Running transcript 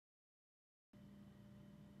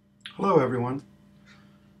Hello everyone.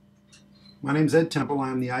 My name is Ed Temple. I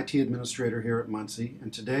am the IT administrator here at Muncie,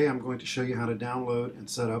 and today I'm going to show you how to download and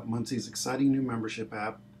set up Muncie's exciting new membership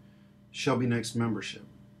app, ShelbyNext Membership.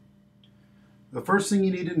 The first thing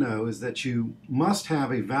you need to know is that you must have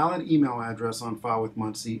a valid email address on file with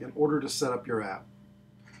Muncie in order to set up your app.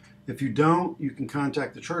 If you don't, you can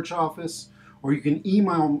contact the church office or you can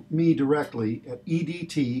email me directly at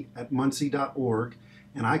edt@muncie.org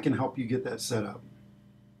and I can help you get that set up.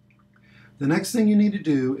 The next thing you need to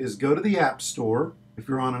do is go to the App Store if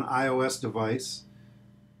you're on an iOS device.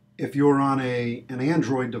 If you're on an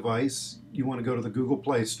Android device, you want to go to the Google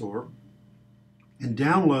Play Store and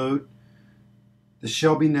download the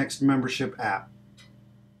ShelbyNext membership app.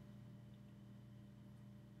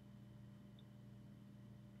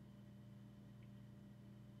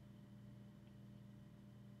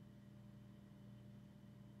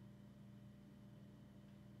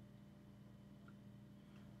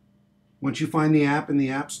 Once you find the app in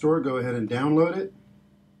the App Store, go ahead and download it.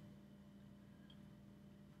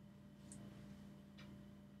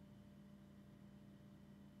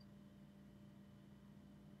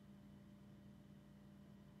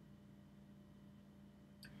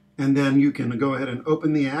 And then you can go ahead and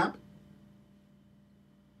open the app.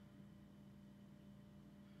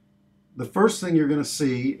 The first thing you're going to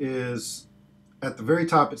see is at the very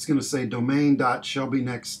top, it's going to say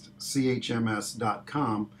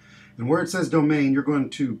domain.shelbynextchms.com. And where it says domain, you're going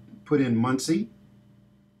to put in Muncie.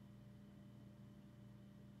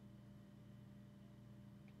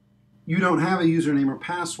 You don't have a username or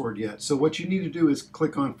password yet. So what you need to do is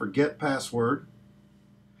click on Forget Password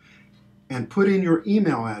and put in your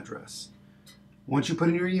email address. Once you put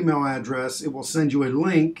in your email address, it will send you a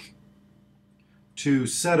link to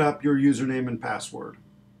set up your username and password.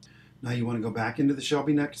 Now you want to go back into the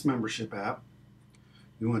ShelbyNext membership app.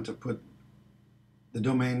 You want to put the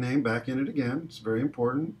domain name back in it again. It's very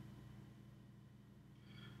important.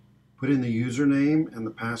 Put in the username and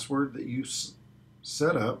the password that you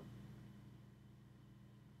set up.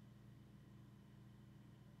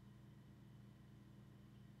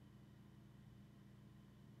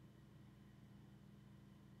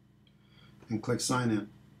 And click sign in.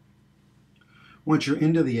 Once you're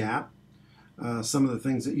into the app, some of the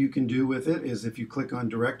things that you can do with it is if you click on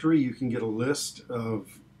directory, you can get a list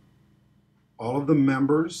of all of the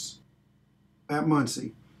members at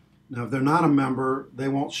Muncie. Now, if they're not a member, they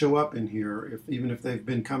won't show up in here. Even if they've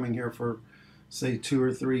been coming here for, say, 2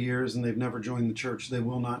 or 3 years and they've never joined the church, they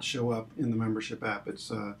will not show up in the membership app.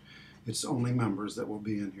 It's only members that will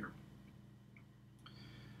be in here.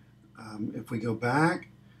 If we go back,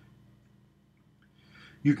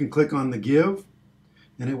 you can click on the Give,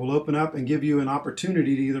 and it will open up and give you an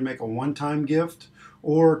opportunity to either make a one-time gift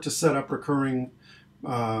or to set up recurring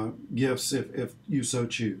gifts if you so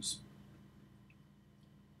choose.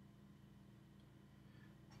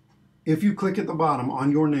 If you click at the bottom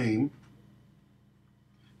on your name,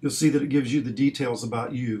 you'll see that it gives you the details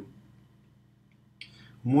about you.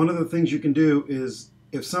 One of the things you can do is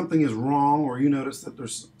if something is wrong or you notice that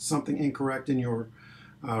there's something incorrect in your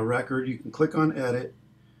record, you can click on Edit,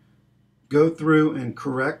 go through and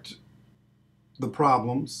correct the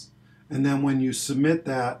problems, and then when you submit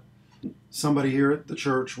that, somebody here at the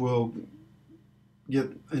church will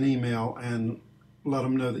get an email and let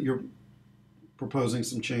them know that you're proposing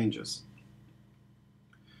some changes.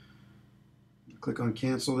 Click on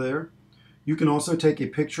cancel there. You can also take a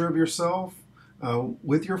picture of yourself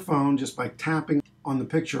with your phone just by tapping on the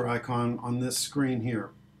picture icon on this screen here.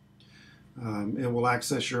 It will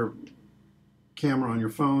access your camera on your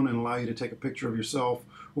phone and allow you to take a picture of yourself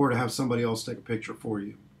or to have somebody else take a picture for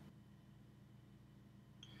you.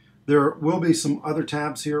 There will be some other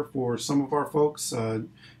tabs here for some of our folks.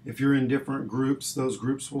 If you're in different groups, those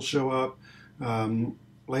groups will show up.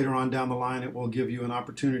 Later on down the line, it will give you an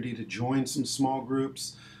opportunity to join some small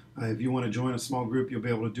groups. If you want to join a small group, you'll be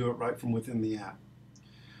able to do it right from within the app.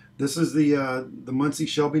 This is the Muncie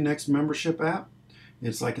ShelbyNext membership app.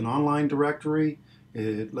 It's like an online directory.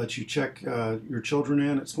 It lets you check your children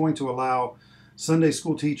in. It's going to allow Sunday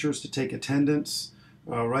school teachers to take attendance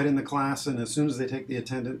right in the class, and as soon as they take the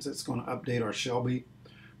attendance, it's going to update our Shelby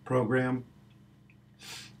program.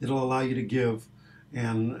 It'll allow you to give,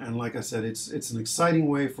 and like I said, it's an exciting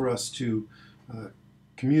way for us to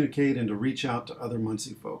communicate and to reach out to other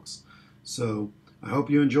Muncie folks. So I hope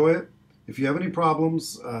you enjoy it. If you have any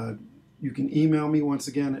problems, you can email me once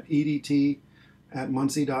again at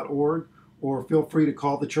edt@muncie.org. or feel free to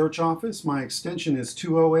call the church office. My extension is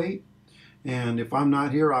 208, and if I'm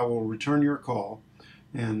not here, I will return your call,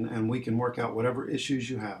 and we can work out whatever issues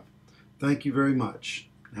you have. Thank you very much.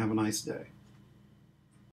 Have a nice day.